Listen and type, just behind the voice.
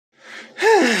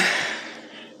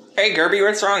Hey Kirby,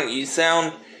 what's wrong? You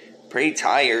sound pretty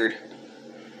tired.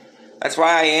 That's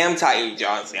why I am tired,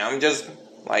 Johnson. I'm just,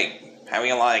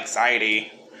 having a lot of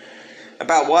anxiety.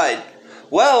 About what?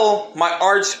 Well, my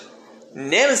arch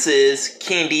nemesis,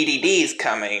 King Dedede, is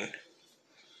coming.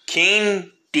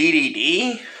 King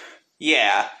Dedede?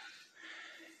 Yeah.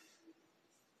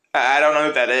 I don't know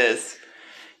who that is.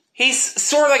 He's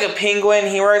sort of like a penguin.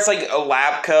 He wears like a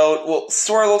lab coat. Well,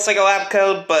 sort of looks like a lab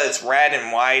coat, but it's red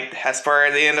and white. Has fur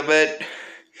at the end of it.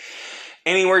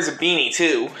 And he wears a beanie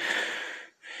too.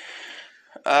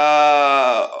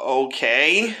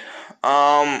 Okay.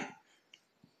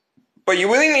 But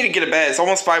you really need to get to bed. It's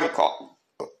almost 5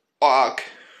 o'clock.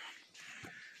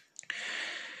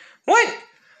 What?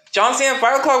 John Cena,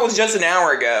 5 o'clock was just an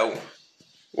hour ago.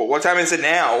 Well, what time is it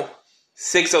now?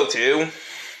 6:02.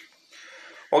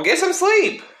 Well, get some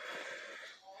sleep.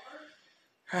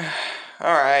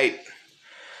 Alright.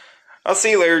 I'll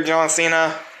see you later, John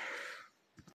Cena.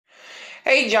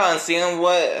 Hey, John Cena,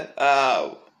 what,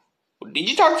 did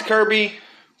you talk to Kirby?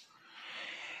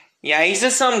 Yeah, he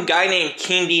says some guy named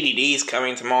King Dedede is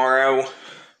coming tomorrow.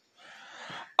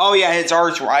 Oh yeah, his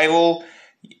arch rival.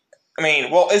 I mean,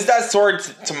 well, is that sort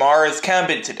of tomorrow? It's kind of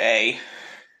been today.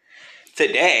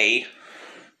 Today?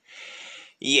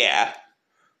 Yeah.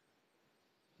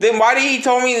 Then why did he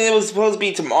tell me that it was supposed to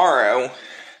be tomorrow?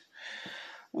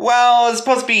 Well, it's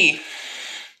supposed to be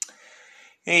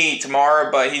tomorrow,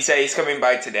 but he said he's coming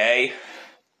by today.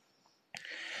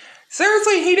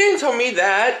 Seriously, he didn't tell me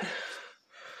that.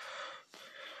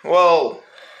 Well,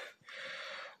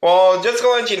 just to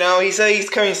let you know, he said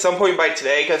he's coming some point by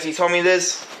today, because he told me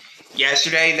this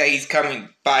yesterday, that he's coming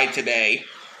by today.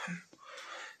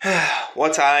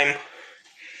 What time?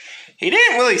 He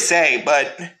didn't really say,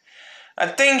 but I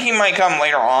think he might come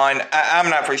later on. I'm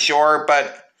not for sure,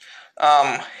 but,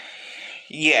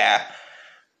 yeah.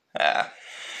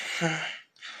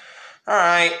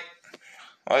 Alright.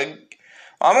 Well,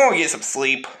 I'm gonna get some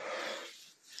sleep.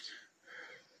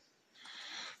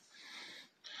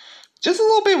 Just a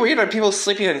little bit weird that people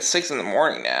sleeping at 6 in the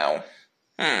morning now.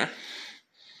 Man,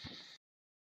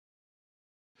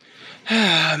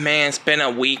 it's been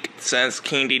a week since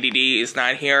King Dedede is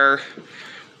not here.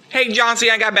 Hey, John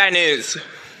Cena, I got bad news.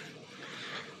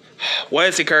 What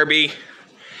is it, Kirby?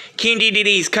 King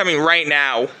Dedede is coming right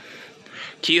now.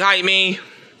 Can you hide me?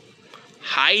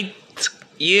 Hide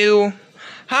you?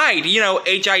 Hide, you know,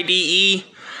 H-I-D-E.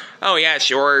 Oh, yeah,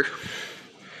 sure.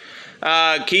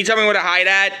 Can you tell me where to hide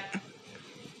at?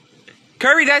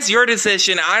 Kirby, that's your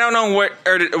decision. I don't know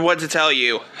what to tell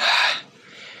you.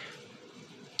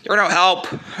 You're no help.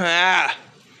 How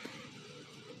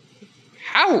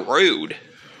rude.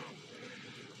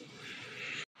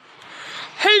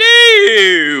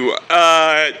 Hello,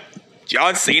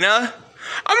 John Cena?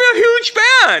 I'm a huge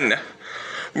fan.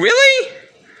 Really?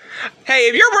 Hey,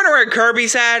 if you're wondering where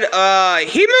Kirby's at,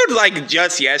 he moved,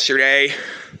 just yesterday.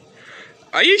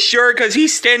 Are you sure? Because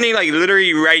he's standing,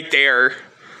 literally right there.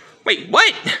 Wait,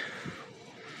 what?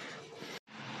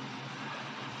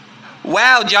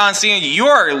 Wow, John Cena, you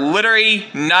are literally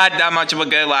not that much of a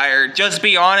good liar. Just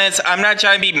be honest, I'm not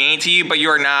trying to be mean to you, but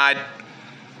you're not.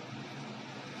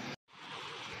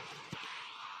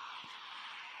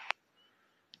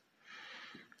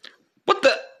 What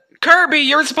the? Kirby,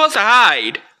 you're supposed to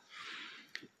hide.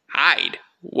 Hide?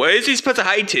 What is he supposed to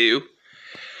hide to?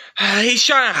 He's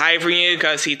trying to hide from you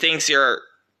because he thinks you're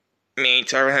mean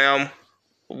to him.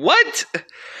 What?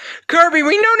 Kirby,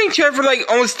 we've known each other for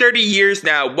almost 30 years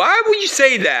now. Why would you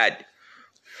say that?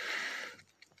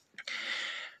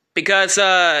 Because,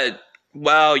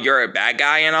 well, you're a bad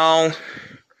guy and all.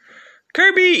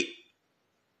 Kirby,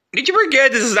 did you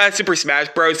forget this is not Super Smash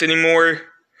Bros. Anymore?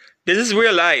 This is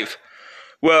real life.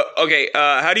 Well, okay,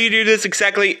 how do you do this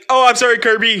exactly? Oh, I'm sorry,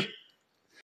 Kirby.